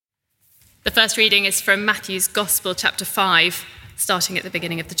The first reading is from Matthew's Gospel, chapter 5, starting at the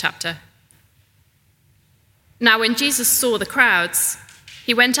beginning of the chapter. Now when Jesus saw the crowds,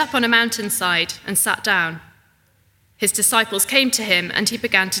 he went up on a mountainside and sat down. His disciples came to him and he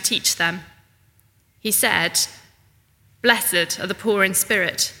began to teach them. He said, "Blessed are the poor in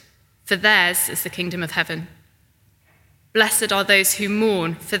spirit, for theirs is the kingdom of heaven. Blessed are those who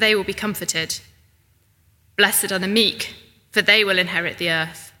mourn, for they will be comforted. Blessed are the meek, for they will inherit the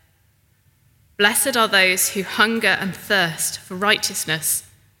earth. Blessed are those who hunger and thirst for righteousness,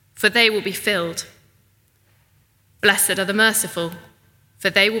 for they will be filled. Blessed are the merciful, for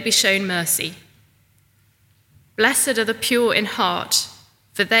they will be shown mercy. Blessed are the pure in heart,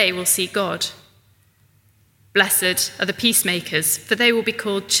 for they will see God. Blessed are the peacemakers, for they will be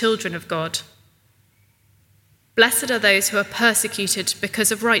called children of God. Blessed are those who are persecuted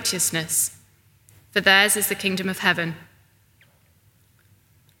because of righteousness, for theirs is the kingdom of heaven.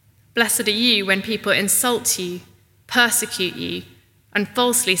 Blessed are you when people insult you, persecute you, and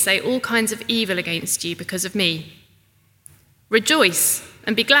falsely say all kinds of evil against you because of me. Rejoice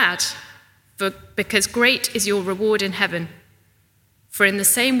and be glad, because great is your reward in heaven. For in the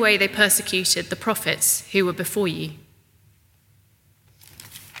same way they persecuted the prophets who were before you."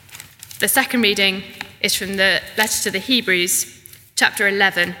 The second reading is from the letter to the Hebrews, chapter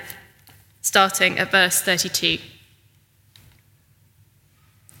 11, starting at verse 32.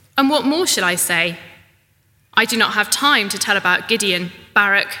 "And what more shall I say? I do not have time to tell about Gideon,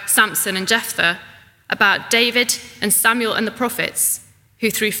 Barak, Samson, and Jephthah, about David and Samuel and the prophets,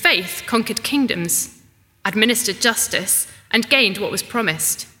 who through faith conquered kingdoms, administered justice, and gained what was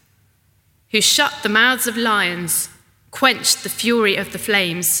promised, who shut the mouths of lions, quenched the fury of the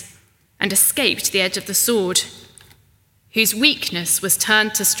flames, and escaped the edge of the sword, whose weakness was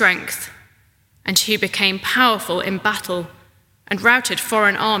turned to strength, and who became powerful in battle and routed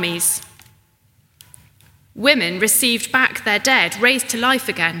foreign armies. Women received back their dead, raised to life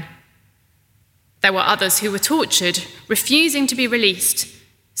again. There were others who were tortured, refusing to be released,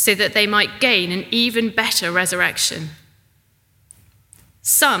 so that they might gain an even better resurrection.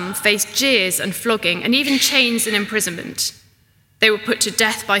 Some faced jeers and flogging, and even chains and imprisonment. They were put to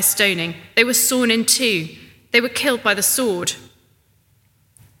death by stoning. They were sawn in two. They were killed by the sword.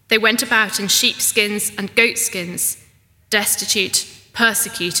 They went about in sheepskins and goatskins, destitute,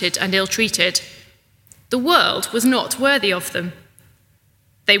 persecuted, and ill-treated. The world was not worthy of them.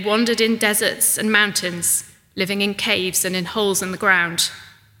 They wandered in deserts and mountains, living in caves and in holes in the ground.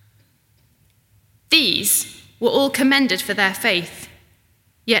 These were all commended for their faith,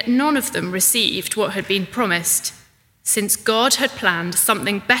 yet none of them received what had been promised, since God had planned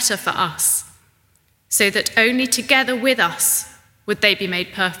something better for us, so that only together with us would they be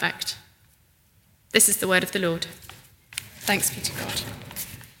made perfect." This is the word of the Lord. Thanks be to God.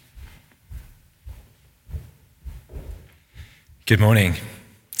 Good morning.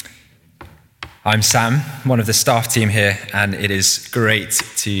 I'm Sam, one of the staff team here, and it is great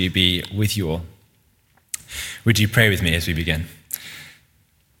to be with you all. Would you pray with me as we begin?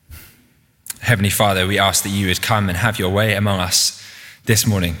 Heavenly Father, we ask that you would come and have your way among us this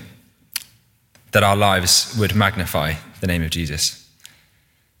morning, that our lives would magnify the name of Jesus.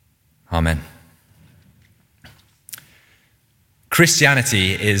 Amen.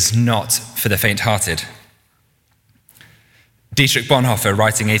 Christianity is not for the faint-hearted. Dietrich Bonhoeffer,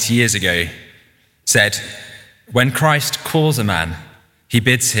 writing 80 years ago, said, "When Christ calls a man, he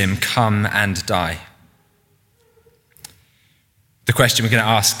bids him come and die." The question we're going to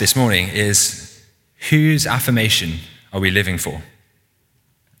ask this morning is, whose affirmation are we living for?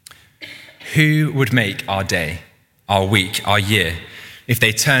 Who would make our day, our week, our year, if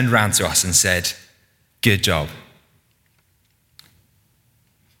they turned round to us and said, "Good job"?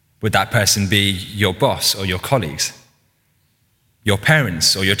 Would that person be your boss or your colleagues? Your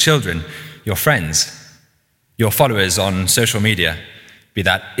parents or your children, your friends, your followers on social media, be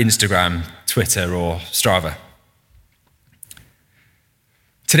that Instagram, Twitter, or Strava?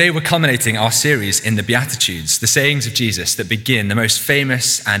 Today we're culminating our series in the Beatitudes, the sayings of Jesus that begin the most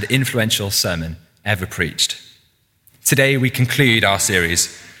famous and influential sermon ever preached. Today we conclude our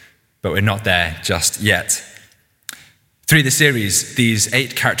series, but we're not there just yet. Through the series, these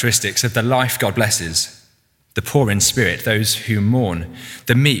 8 characteristics of the life God blesses, the poor in spirit, those who mourn,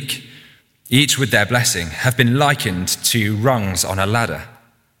 the meek, each with their blessing, have been likened to rungs on a ladder,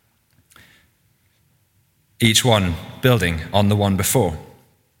 each one building on the one before.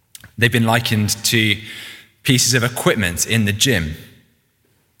 They've been likened to pieces of equipment in the gym,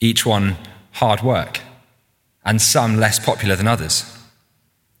 each one hard work, and some less popular than others.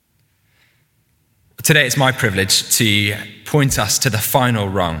 Today it's my privilege to point us to the final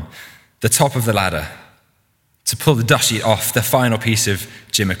rung, the top of the ladder, to pull the dust sheet off the final piece of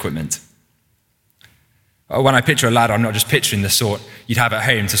gym equipment. When I picture a ladder, I'm not just picturing the sort you'd have at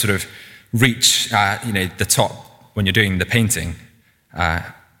home to sort of reach the top when you're doing the painting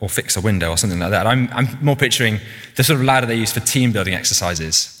or fix a window or something like that. I'm more picturing the sort of ladder they use for team building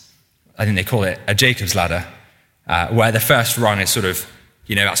exercises. I think they call it a Jacob's ladder, where the first rung is sort of,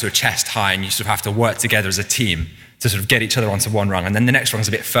 that sort of chest high, and you sort of have to work together as a team to sort of get each other onto one rung. And then the next rung's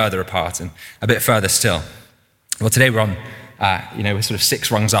a bit further apart and a bit further still. Well, today we're on, we're sort of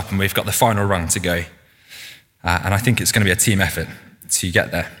 6 rungs up, and we've got the final rung to go. And I think it's going to be a team effort to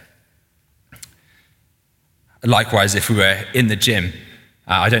get there. Likewise, if we were in the gym,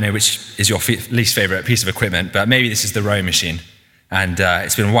 I don't know which is your least favorite piece of equipment, but maybe this is the rowing machine, and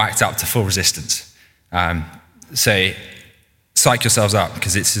it's been whacked up to full resistance. So psych yourselves up,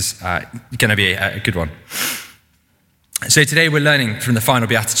 because it's going to be a good one. So today we're learning from the final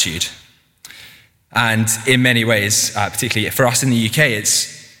beatitude. And in many ways, particularly for us in the UK,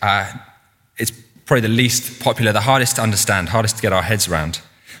 it's probably the least popular, the hardest to understand, hardest to get our heads around.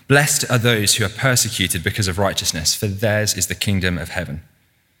 Blessed are those who are persecuted because of righteousness, for theirs is the kingdom of heaven.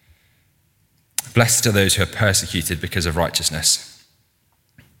 Blessed are those who are persecuted because of righteousness.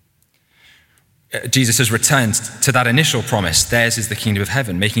 Jesus has returned to that initial promise, theirs is the kingdom of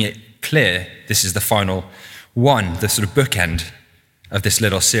heaven, making it clear this is the final one, the sort of bookend of this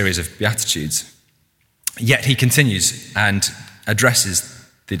little series of Beatitudes. Yet he continues and addresses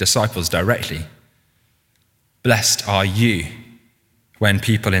the disciples directly. Blessed are you when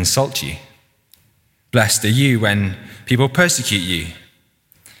people insult you. Blessed are you when people persecute you.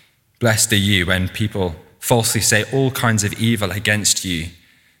 Blessed are you when people falsely say all kinds of evil against you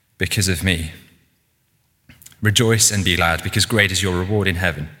because of me. Rejoice and be glad, because great is your reward in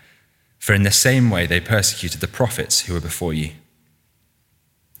heaven. For in the same way they persecuted the prophets who were before you.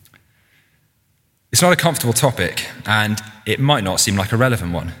 It's not a comfortable topic, and it might not seem like a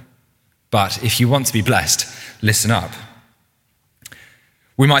relevant one. But if you want to be blessed, listen up.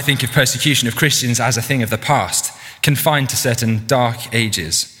 We might think of persecution of Christians as a thing of the past, confined to certain dark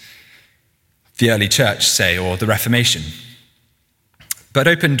ages, the early church, say, or the Reformation. But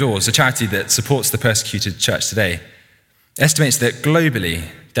Open Doors, a charity that supports the persecuted church today, estimates that globally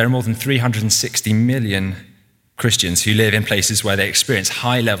there are more than 360 million Christians who live in places where they experience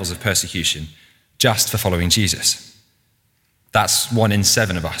high levels of persecution just for following Jesus. That's 1 in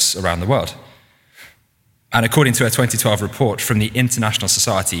 7 of us around the world. And according to a 2012 report from the International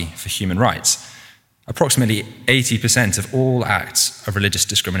Society for Human Rights, approximately 80% of all acts of religious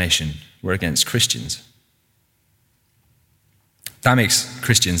discrimination were against Christians. That makes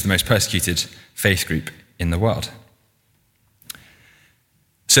Christians the most persecuted faith group in the world.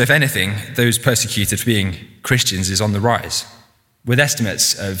 So if anything, those persecuted for being Christians is on the rise, with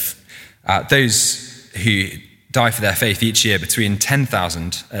estimates of those who die for their faith each year between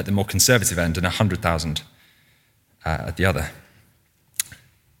 10,000 at the more conservative end and 100,000 at the other.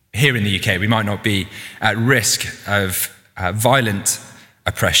 Here in the UK, we might not be at risk of violent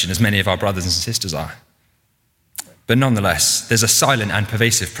oppression as many of our brothers and sisters are. But nonetheless, there's a silent and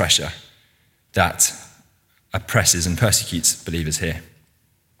pervasive pressure that oppresses and persecutes believers here.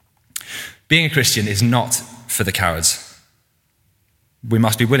 Being a Christian is not for the cowards. We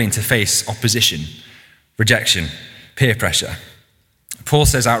must be willing to face opposition, rejection, peer pressure. Paul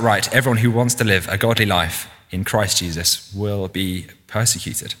says outright, everyone who wants to live a godly life in Christ Jesus will be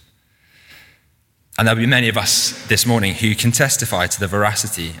persecuted. And there'll be many of us this morning who can testify to the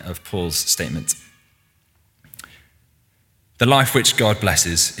veracity of Paul's statement. The life which God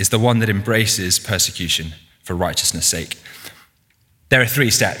blesses is the one that embraces persecution for righteousness' sake. There are 3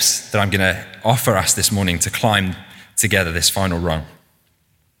 steps that I'm going to offer us this morning to climb together this final rung.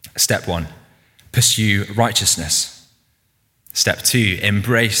 Step 1, pursue righteousness. Step 2,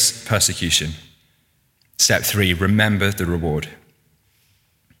 embrace persecution. Step 3, remember the reward.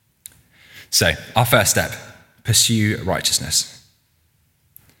 So, our first step, pursue righteousness.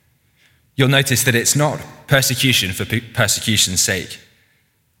 You'll notice that it's not persecution for persecution's sake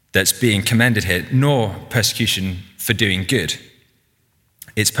that's being commended here, nor persecution for doing good.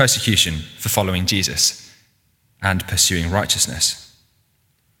 It's persecution for following Jesus and pursuing righteousness.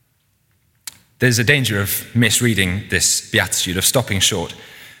 There's a danger of misreading this beatitude, of stopping short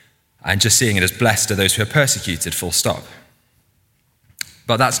and just seeing it as blessed are those who are persecuted, full stop.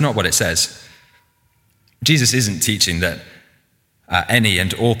 But that's not what it says. Jesus isn't teaching that any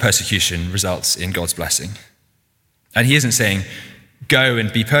and all persecution results in God's blessing. And he isn't saying, go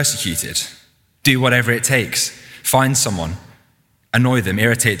and be persecuted. Do whatever it takes. Find someone, annoy them,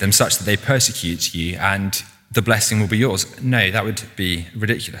 irritate them such that they persecute you and the blessing will be yours. No, that would be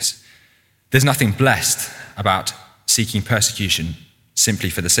ridiculous. There's nothing blessed about seeking persecution simply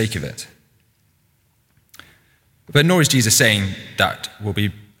for the sake of it. But nor is Jesus saying that we'll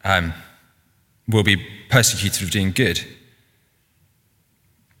be persecuted for doing good.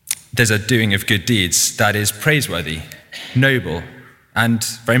 There's a doing of good deeds that is praiseworthy, noble, and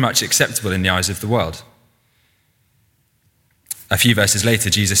very much acceptable in the eyes of the world. A few verses later,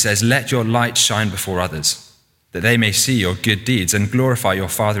 Jesus says, "Let your light shine before others, that they may see your good deeds and glorify your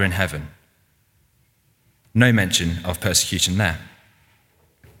Father in heaven." No mention of persecution there.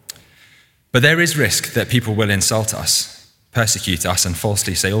 But there is risk that people will insult us, persecute us, and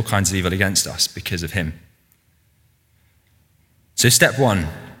falsely say all kinds of evil against us because of him. So step one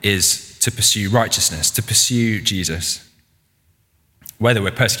is to pursue righteousness, to pursue Jesus. Whether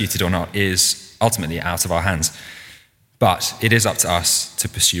we're persecuted or not is ultimately out of our hands, but it is up to us to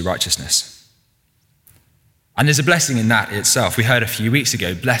pursue righteousness. And there's a blessing in that itself. We heard a few weeks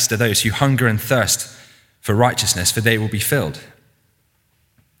ago, blessed are those who hunger and thirst for righteousness, for they will be filled.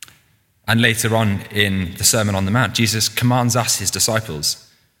 And later on in the Sermon on the Mount, Jesus commands us, his disciples,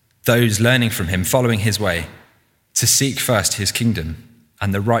 those learning from him, following his way, to seek first his kingdom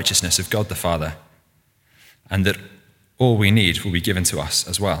and the righteousness of God the Father, and that all we need will be given to us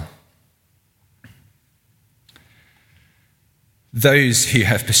as well. Those who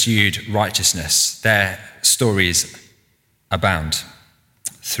have pursued righteousness, their stories abound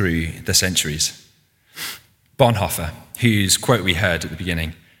through the centuries. Bonhoeffer, whose quote we heard at the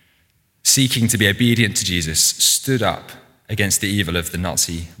beginning, seeking to be obedient to Jesus, stood up against the evil of the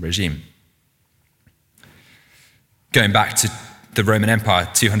Nazi regime. Going back to the Roman Empire,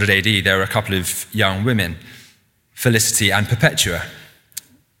 200 AD, there were a couple of young women, Felicity and Perpetua.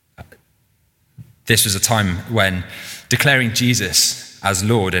 This was a time when declaring Jesus as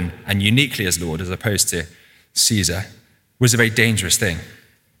Lord and uniquely as Lord as opposed to Caesar was a very dangerous thing.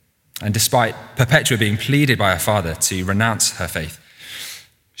 And despite Perpetua being pleaded by her father to renounce her faith,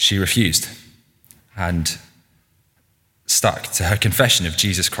 she refused and stuck to her confession of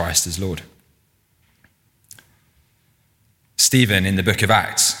Jesus Christ as Lord. Stephen, in the book of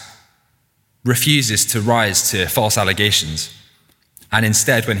Acts, refuses to rise to false allegations. And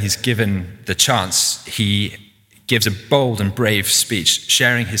instead, when he's given the chance, he gives a bold and brave speech,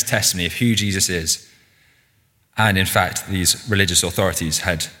 sharing his testimony of who Jesus is. And in fact, these religious authorities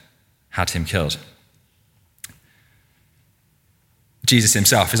had him killed. Jesus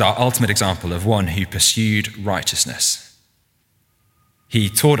himself is our ultimate example of one who pursued righteousness. He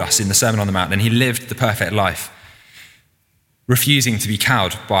taught us in the Sermon on the Mount, and he lived the perfect life, refusing to be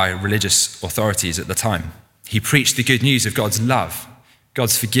cowed by religious authorities at the time. He preached the good news of God's love,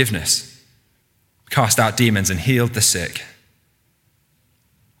 God's forgiveness, cast out demons and healed the sick.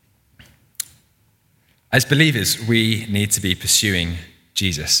 As believers, we need to be pursuing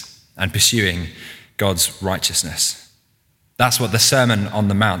Jesus and pursuing God's righteousness. That's what the Sermon on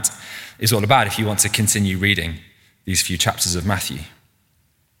the Mount is all about if you want to continue reading these few chapters of Matthew.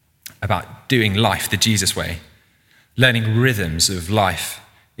 About doing life the Jesus way, learning rhythms of life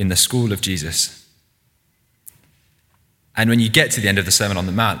in the school of Jesus. And when you get to the end of the Sermon on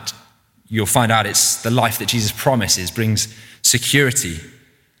the Mount, you'll find out it's the life that Jesus promises brings security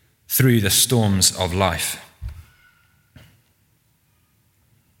through the storms of life.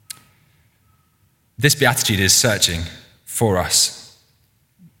 This beatitude is searching for us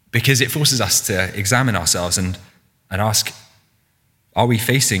because it forces us to examine ourselves and ask, are we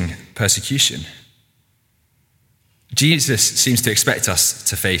facing persecution? Jesus seems to expect us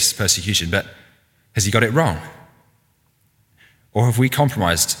to face persecution, but has he got it wrong? Or have we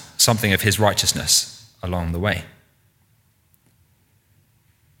compromised something of his righteousness along the way?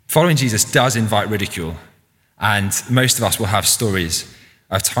 Following Jesus does invite ridicule, and most of us will have stories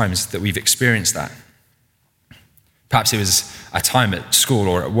of times that we've experienced that. Perhaps it was a time at school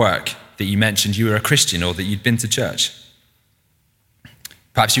or at work that you mentioned you were a Christian or that you'd been to church.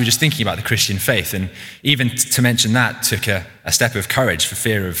 Perhaps you were just thinking about the Christian faith, and even to mention that took a step of courage for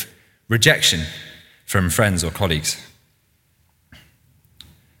fear of rejection from friends or colleagues.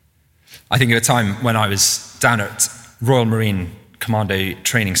 I think of a time when I was down at Royal Marine Commando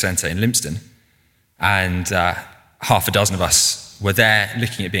Training Centre in Lympstone, and half a dozen of us were there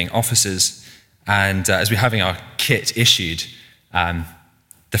looking at being officers, and as we were having our kit issued,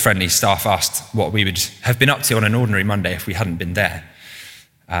 the friendly staff asked what we would have been up to on an ordinary Monday if we hadn't been there.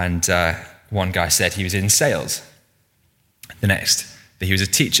 And one guy said he was in sales. The next, that he was a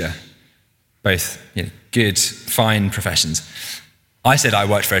teacher. Both good, fine professions. I said I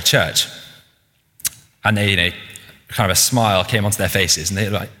worked for a church. And they, kind of a smile came onto their faces, and they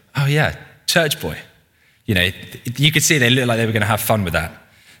were like, oh yeah, church boy. You could see they looked like they were going to have fun with that.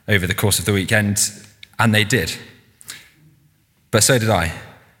 over the course of the weekend, and they did. But so did I.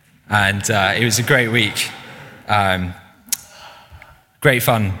 And it was a great week. Great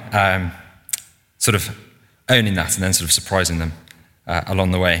fun, sort of owning that and then sort of surprising them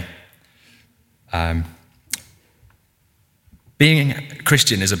along the way. Being a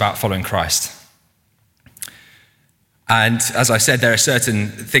Christian is about following Christ. And as I said, there are certain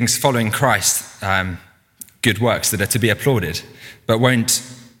things following Christ, good works that are to be applauded, but won't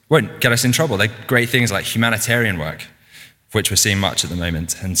get us in trouble. They're great things like humanitarian work, which we're seeing much at the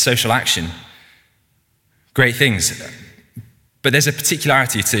moment, and social action. Great things. But there's a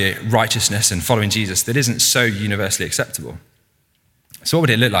particularity to righteousness and following Jesus that isn't so universally acceptable. So what would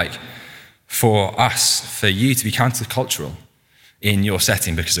it look like for us, for you to be countercultural in your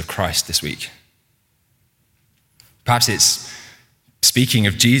setting because of Christ this week? Perhaps it's speaking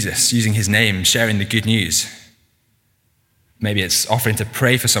of Jesus, using his name, sharing the good news. Maybe it's offering to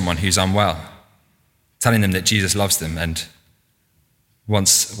pray for someone who's unwell, telling them that Jesus loves them and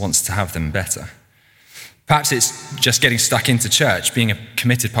wants to have them better. Perhaps it's just getting stuck into church, being a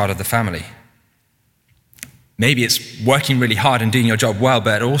committed part of the family. Maybe it's working really hard and doing your job well,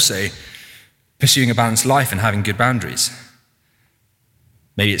 but also pursuing a balanced life and having good boundaries.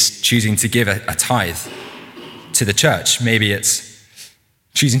 Maybe it's choosing to give a tithe to the church. Maybe it's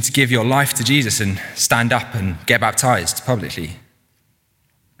choosing to give your life to Jesus and stand up and get baptized publicly.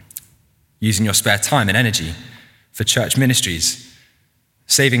 Using your spare time and energy for church ministries.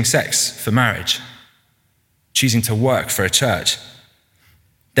 Saving sex for marriage. Choosing to work for a church.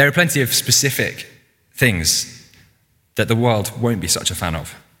 There are plenty of specific things that the world won't be such a fan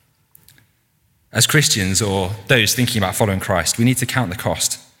of. As Christians, or those thinking about following Christ, we need to count the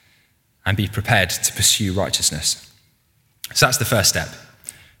cost and be prepared to pursue righteousness. So that's the first step.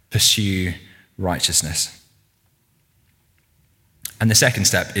 Pursue righteousness. And the second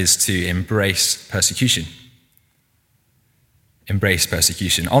step is to embrace persecution. Embrace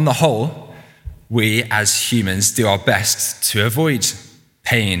persecution. On the whole, we as humans do our best to avoid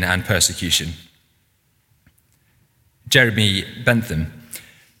pain and persecution. Jeremy Bentham,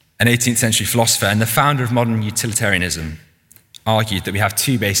 an 18th century philosopher and the founder of modern utilitarianism, argued that we have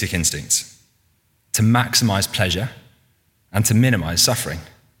two basic instincts: to maximize pleasure and to minimize suffering.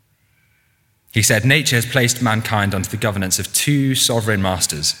 He said, nature has placed mankind under the governance of two sovereign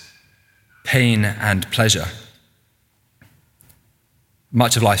masters, pain and pleasure.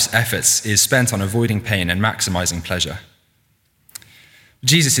 Much of life's efforts is spent on avoiding pain and maximizing pleasure.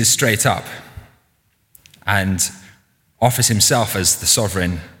 Jesus is straight up and offers himself as the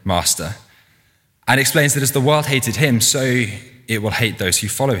sovereign master and explains that as the world hated him, so it will hate those who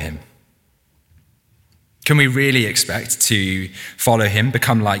follow him. Can we really expect to follow him,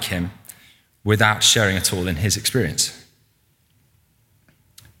 become like him, without sharing at all in his experience?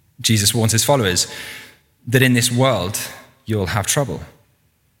 Jesus warns his followers that in this world you'll have trouble.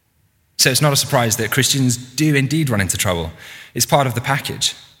 So it's not a surprise that Christians do indeed run into trouble. It's part of the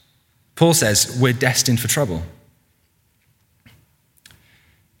package. Paul says we're destined for trouble.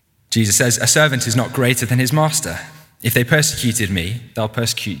 Jesus says, a servant is not greater than his master. If they persecuted me, they'll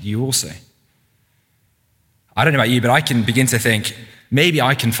persecute you also. I don't know about you, but I can begin to think, maybe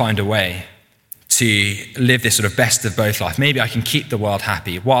I can find a way to live this sort of best of both life. Maybe I can keep the world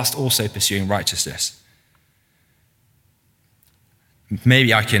happy whilst also pursuing righteousness.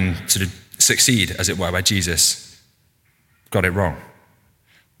 Maybe I can sort of succeed, as it were, where Jesus got it wrong,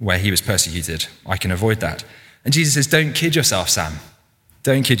 where he was persecuted. I can avoid that. And Jesus says, don't kid yourself, Sam.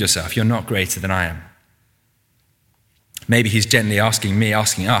 Don't kid yourself. You're not greater than I am. Maybe he's gently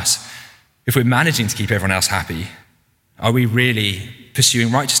asking us, if we're managing to keep everyone else happy, are we really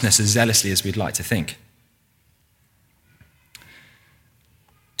pursuing righteousness as zealously as we'd like to think?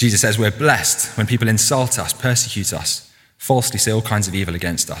 Jesus says we're blessed when people insult us, persecute us, falsely say all kinds of evil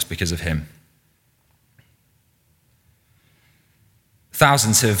against us because of him.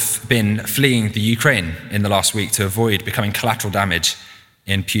 Thousands have been fleeing the Ukraine in the last week to avoid becoming collateral damage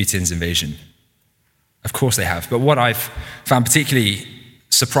in Putin's invasion. Of course they have. But what I've found particularly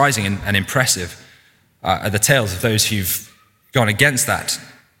surprising and impressive are the tales of those who've gone against that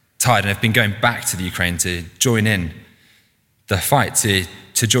tide and have been going back to the Ukraine to join in the fight, to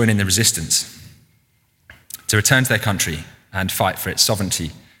join in the resistance, to return to their country and fight for its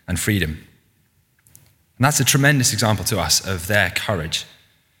sovereignty and freedom. And that's a tremendous example to us of their courage,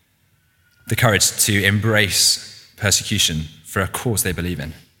 the courage to embrace persecution for a cause they believe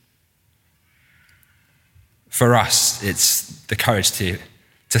in. For us, it's the courage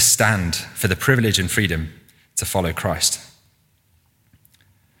to stand for the privilege and freedom to follow Christ.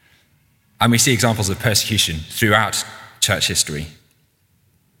 And we see examples of persecution throughout church history.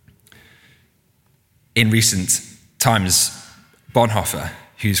 In recent times, Bonhoeffer,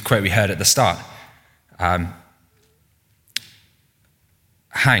 whose quote we heard at the start,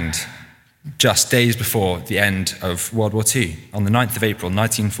 hanged just days before the end of World War II, on the 9th of April,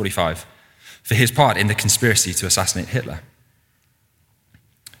 1945, for his part in the conspiracy to assassinate Hitler.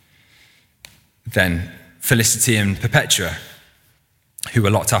 Then Felicity and Perpetua, who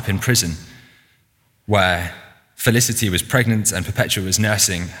were locked up in prison, where Felicity was pregnant and Perpetua was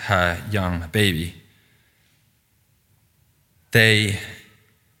nursing her young baby. They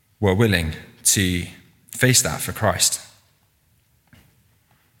were willing to face that for Christ.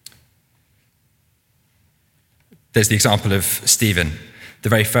 There's the example of Stephen, the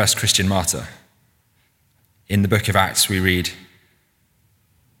very first Christian martyr. In the book of Acts, we read,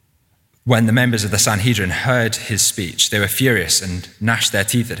 when the members of the Sanhedrin heard his speech, they were furious and gnashed their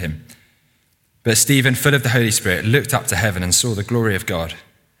teeth at him. But Stephen, full of the Holy Spirit, looked up to heaven and saw the glory of God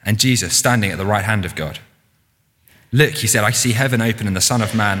and Jesus standing at the right hand of God. Look, he said, I see heaven open and the Son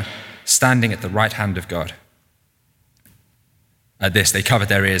of Man standing at the right hand of God. At this, they covered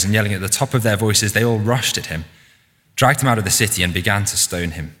their ears and yelling at the top of their voices, they all rushed at him, dragged him out of the city and began to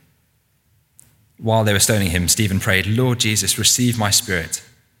stone him. While they were stoning him, Stephen prayed, Lord Jesus, receive my spirit.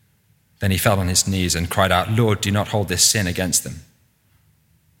 Then he fell on his knees and cried out, Lord, do not hold this sin against them.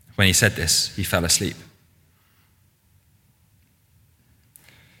 When he said this, he fell asleep.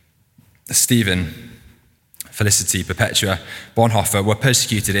 Stephen, Felicity, Perpetua, Bonhoeffer were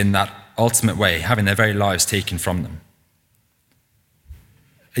persecuted in that ultimate way, having their very lives taken from them.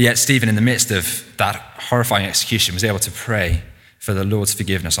 Yet Stephen, in the midst of that horrifying execution, was able to pray for the Lord's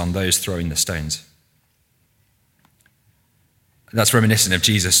forgiveness on those throwing the stones. That's reminiscent of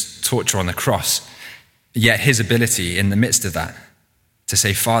Jesus' torture on the cross, yet his ability in the midst of that to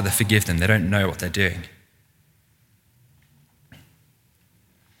say, Father, forgive them, they don't know what they're doing.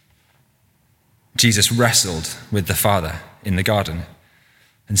 Jesus wrestled with the Father in the garden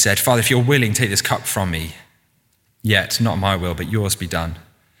and said, Father, if you're willing, take this cup from me, yet not my will, but yours be done.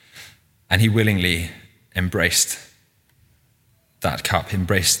 And he willingly embraced that cup,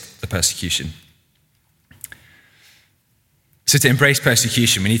 embraced the persecution. So to embrace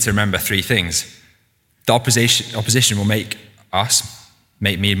persecution, we need to remember three things. The opposition will make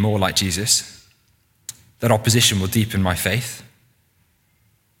me more like Jesus. That opposition will deepen my faith.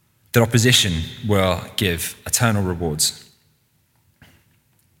 That opposition will give eternal rewards.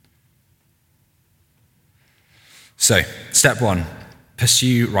 So, step 1,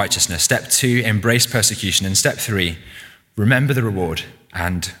 pursue righteousness. Step 2, embrace persecution. And step 3, remember the reward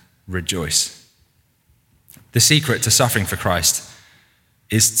and rejoice. The secret to suffering for Christ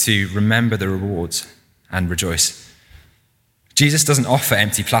is to remember the rewards and rejoice. Jesus doesn't offer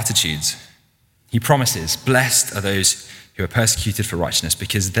empty platitudes. He promises, blessed are those who are persecuted for righteousness,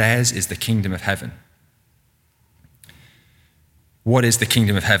 because theirs is the kingdom of heaven. What is the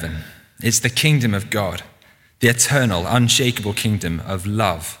kingdom of heaven? It's the kingdom of God, the eternal, unshakable kingdom of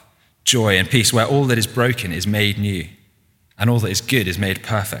love, joy, and peace, where all that is broken is made new, and all that is good is made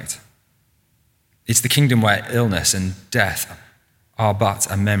perfect. It's the kingdom where illness and death are but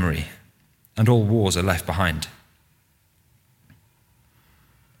a memory, and all wars are left behind.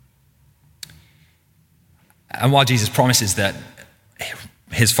 And while Jesus promises that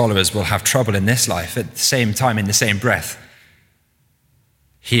his followers will have trouble in this life, at the same time, in the same breath,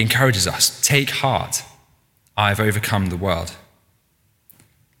 he encourages us, take heart, I've overcome the world.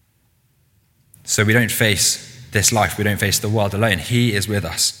 So we don't face this life, we don't face the world alone. He is with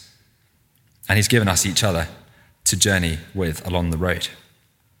us. And he's given us each other to journey with along the road.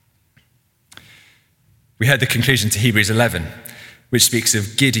 We heard the conclusion to Hebrews 11, which speaks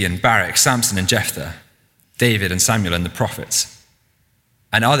of Gideon, Barak, Samson and Jephthah, David and Samuel and the prophets,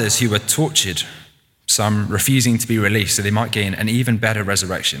 and others who were tortured, some refusing to be released so they might gain an even better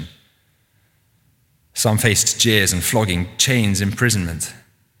resurrection. Some faced jeers and flogging, chains, imprisonment.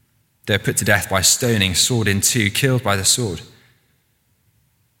 They were put to death by stoning, sword in two, killed by the sword.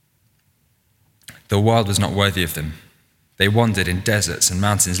 The world was not worthy of them. They wandered in deserts and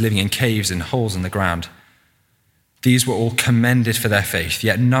mountains, living in caves and holes in the ground. These were all commended for their faith,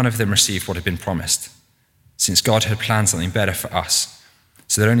 yet none of them received what had been promised, since God had planned something better for us,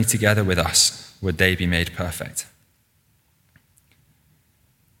 so that only together with us would they be made perfect.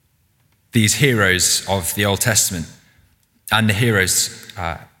 These heroes of the Old Testament and the heroes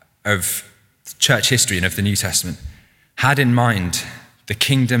of church history and of the New Testament had in mind the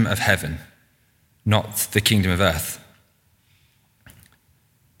kingdom of heaven, not the kingdom of earth.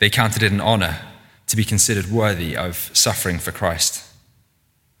 They counted it an honor to be considered worthy of suffering for Christ.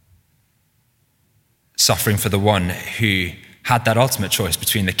 Suffering for the one who had that ultimate choice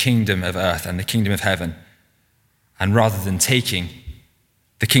between the kingdom of earth and the kingdom of heaven. And rather than taking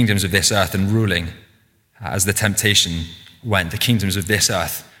the kingdoms of this earth and ruling as the temptation went, the kingdoms of this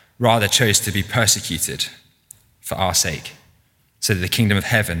earth rather chose to be persecuted for our sake, so that the kingdom of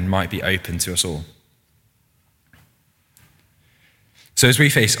heaven might be open to us all. So as we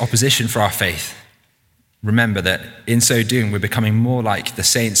face opposition for our faith, remember that in so doing, we're becoming more like the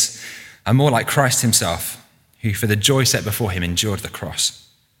saints and more like Christ himself, who for the joy set before him endured the cross.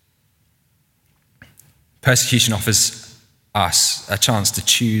 Persecution offers us a chance to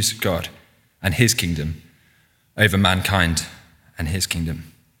choose God and his kingdom over mankind and his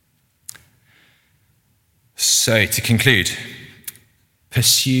kingdom. So to conclude,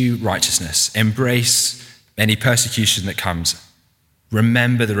 pursue righteousness, embrace any persecution that comes,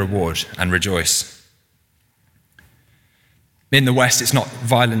 remember the reward and rejoice. In the West, it's not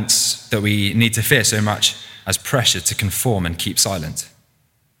violence that we need to fear so much as pressure to conform and keep silent.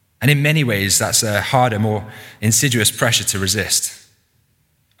 And in many ways, that's a harder, more insidious pressure to resist.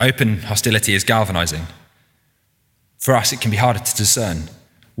 Open hostility is galvanizing. For us, it can be harder to discern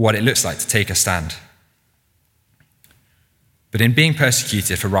what it looks like to take a stand. But in being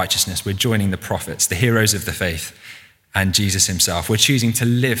persecuted for righteousness, we're joining the prophets, the heroes of the faith, and Jesus himself. We're choosing to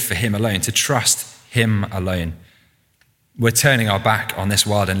live for him alone, to trust him alone. We're turning our back on this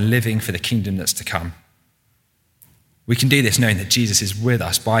world and living for the kingdom that's to come. We can do this knowing that Jesus is with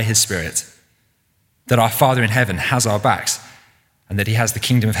us by his Spirit, that our Father in heaven has our backs, and that he has the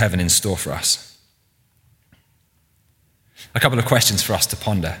kingdom of heaven in store for us. A couple of questions for us to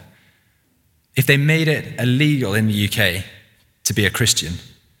ponder. If they made it illegal in the UK to be a Christian,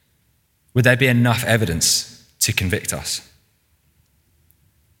 would there be enough evidence to convict us?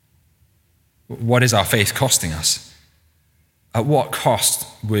 What is our faith costing us? At what cost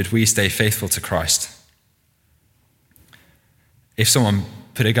would we stay faithful to Christ? If someone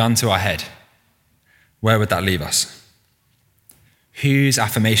put a gun to our head, where would that leave us? Whose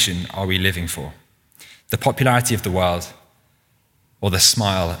affirmation are we living for? The popularity of the world or the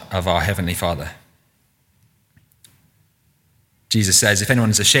smile of our Heavenly Father? Jesus says, if anyone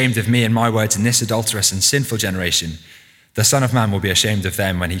is ashamed of me and my words in this adulterous and sinful generation, the Son of Man will be ashamed of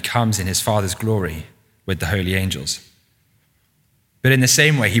them when he comes in his Father's glory with the holy angels. But in the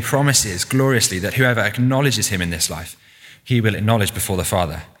same way, he promises gloriously that whoever acknowledges him in this life, he will acknowledge before the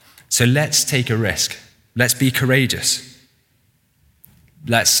Father. So let's take a risk. Let's be courageous.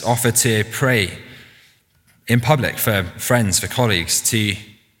 Let's offer to pray in public for friends, for colleagues, to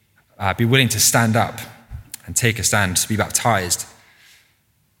be willing to stand up and take a stand, to be baptized.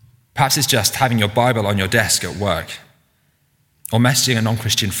 Perhaps it's just having your Bible on your desk at work, or messaging a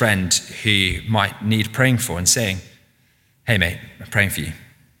non-Christian friend who might need praying for and saying, hey mate, I'm praying for you.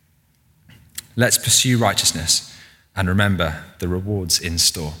 Let's pursue righteousness and remember the rewards in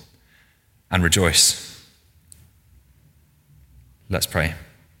store and rejoice. Let's pray.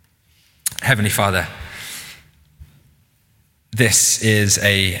 Heavenly Father, this is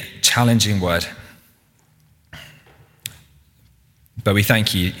a challenging word, but we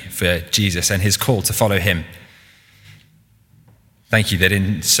thank you for Jesus and his call to follow him. Thank you that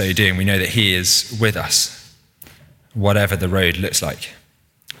in so doing, we know that he is with us, whatever the road looks like.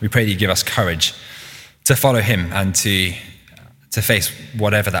 We pray that you give us courage to follow him and to face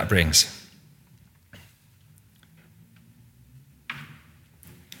whatever that brings.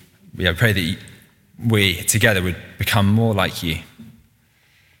 We pray that we together would become more like you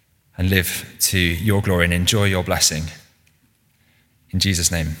and live to your glory and enjoy your blessing. In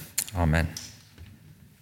Jesus' name, amen.